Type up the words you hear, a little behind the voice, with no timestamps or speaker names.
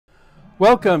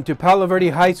Welcome to Palo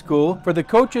Verde High School for the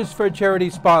Coaches for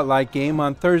Charity Spotlight game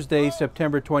on Thursday,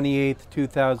 September 28,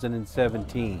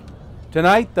 2017.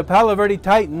 Tonight, the Palo Verde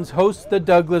Titans host the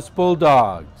Douglas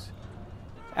Bulldogs.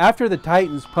 After the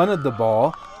Titans punted the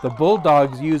ball, the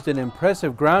Bulldogs used an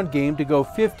impressive ground game to go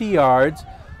 50 yards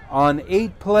on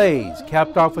 8 plays,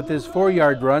 capped off with his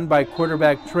 4-yard run by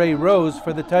quarterback Trey Rose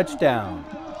for the touchdown.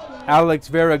 Alex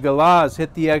Vera-Galaz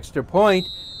hit the extra point,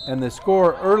 and the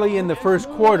score early in the first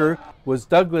quarter was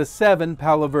Douglas 7,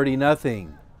 Palo Verde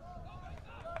nothing.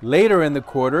 Later in the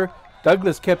quarter,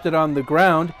 Douglas kept it on the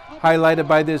ground, highlighted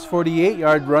by this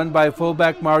 48-yard run by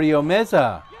fullback Mario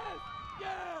Meza.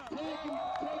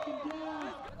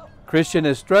 Christian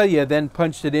Estrella then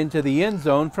punched it into the end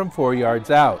zone from 4 yards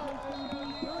out.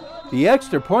 The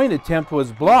extra point attempt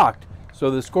was blocked, so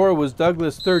the score was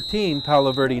Douglas 13,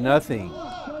 Palo Verde nothing.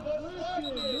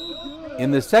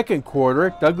 In the second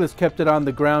quarter, Douglas kept it on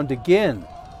the ground again.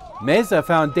 Meza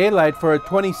found daylight for a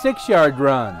 26-yard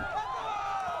run.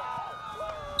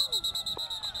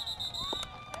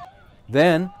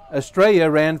 Then, Estrella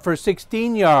ran for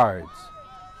 16 yards.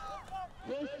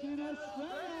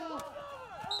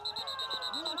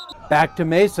 Back to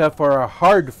Meza for a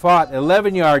hard-fought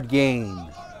 11-yard gain.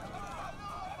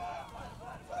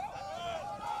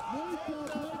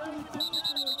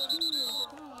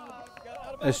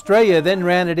 Estrella then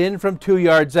ran it in from 2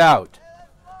 yards out.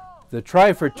 The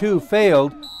try for 2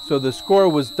 failed, so the score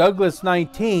was Douglas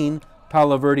 19,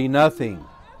 Palo Verde nothing.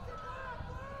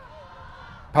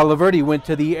 Palo Verde went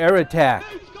to the air attack.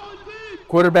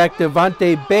 Quarterback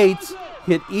Devontae Bates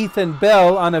hit Ethan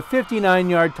Bell on a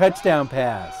 59-yard touchdown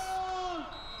pass.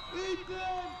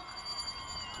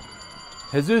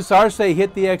 Jesus Arce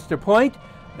hit the extra point,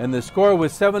 and the score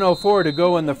with 7:04 to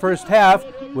go in the first half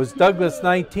was Douglas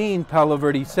 19, Palo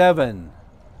Verde 7.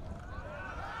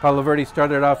 Palo Verde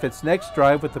started off its next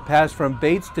drive with the pass from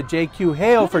Bates to J.Q.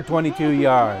 Hale for 22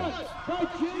 yards.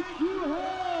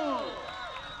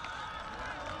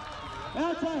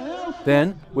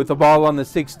 Then, with the ball on the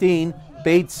 16,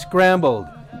 Bates scrambled.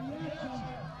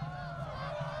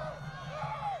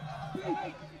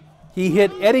 He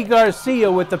hit Eddie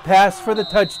Garcia with the pass for the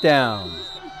touchdown.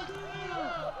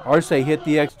 Arce hit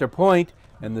the extra point,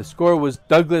 and the score was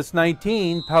Douglas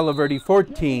 19, Palo Verde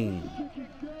 14.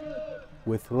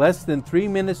 With less than 3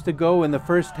 minutes to go in the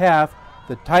first half,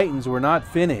 the Titans were not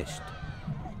finished.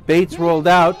 Bates rolled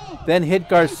out, then hit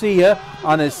Garcia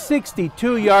on a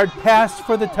 62-yard pass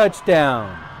for the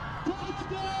touchdown.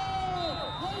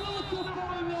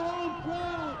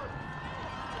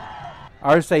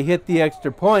 Arce hit the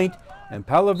extra point, and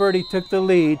Palo Verde took the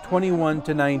lead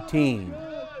 21-19.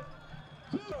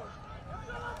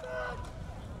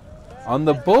 On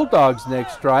the Bulldogs'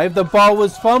 next drive, the ball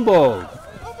was fumbled.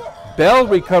 Bell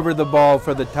recovered the ball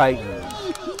for the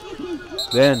Titans.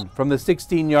 Then, from the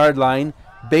 16-yard line,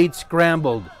 Bates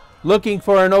scrambled, looking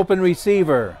for an open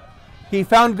receiver. He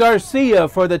found Garcia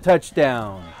for the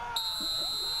touchdown.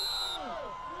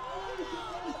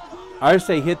 Arce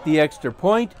hit the extra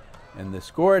point, and the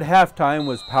score at halftime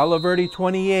was Palo Verde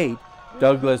 28,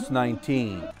 Douglas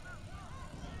 19.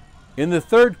 In the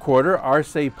third quarter,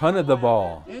 Arce punted the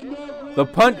ball. The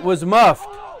punt was muffed.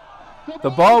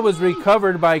 The ball was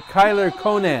recovered by Kyler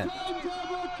Conant.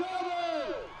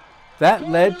 That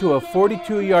led to a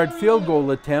 42-yard field goal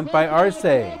attempt by Arce.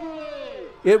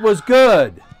 It was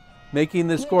good, making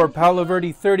the score Palo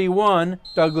Verde 31,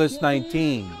 Douglas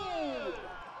 19.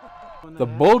 The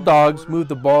Bulldogs moved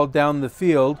the ball down the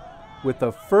field with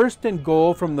a 1st and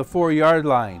goal from the 4-yard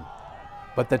line.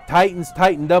 But the Titans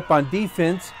tightened up on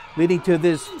defense, leading to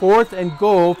this 4th and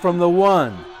goal from the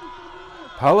 1.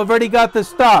 Palo Verde got the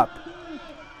stop.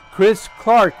 Chris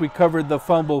Clark recovered the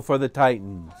fumble for the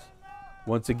Titans.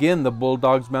 Once again, the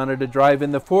Bulldogs mounted a drive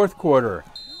in the 4th quarter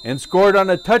and scored on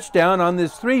a touchdown on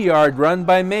this 3-yard run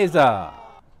by Meza.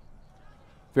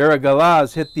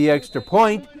 Vera-Galaz hit the extra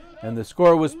point, and the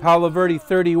score was Palo Verde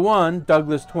 31,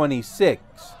 Douglas 26.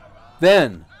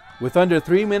 Then, with under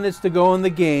 3 minutes to go in the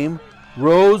game,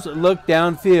 Rose looked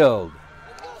downfield.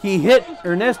 He hit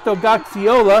Ernesto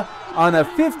Gaxiola on a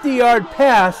 50-yard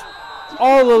pass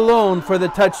all alone for the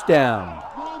touchdown.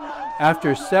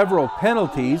 After several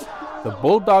penalties, the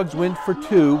Bulldogs went for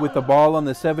 2 with the ball on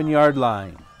the 7-yard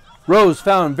line. Rose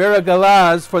found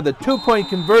Vera-Galaz for the 2-point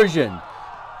conversion,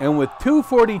 and with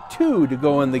 2:42 to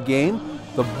go in the game,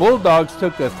 the Bulldogs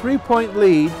took a 3-point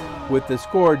lead with the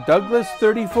score Douglas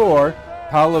 34,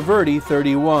 Palo Verde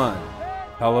 31.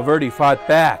 Palo Verde fought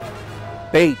back.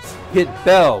 Bates hit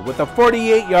Bell with a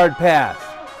 48-yard pass.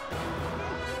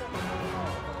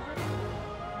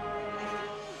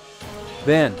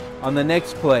 Then, on the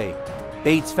next play,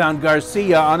 Bates found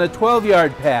Garcia on a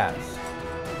 12-yard pass.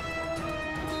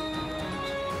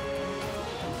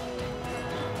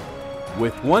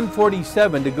 With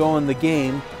 1:47 to go in the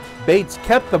game, Bates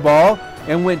kept the ball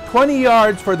and went 20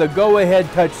 yards for the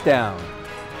go-ahead touchdown.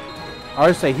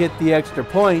 Arce hit the extra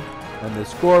point, and the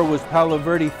score was Palo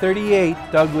Verde 38,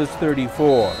 Douglas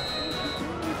 34.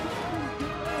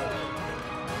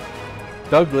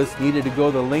 Douglas needed to go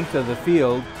the length of the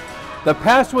field. The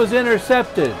pass was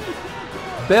intercepted.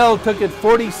 Bell took it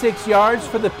 46 yards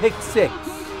for the pick six.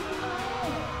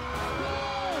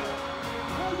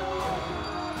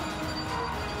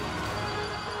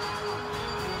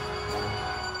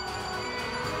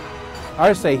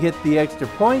 Arce hit the extra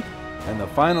point, and the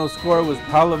final score was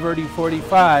Palo Verde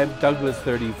 45, Douglas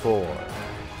 34.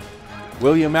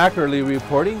 William Ackerley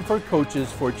reporting for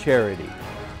Coaches for Charity.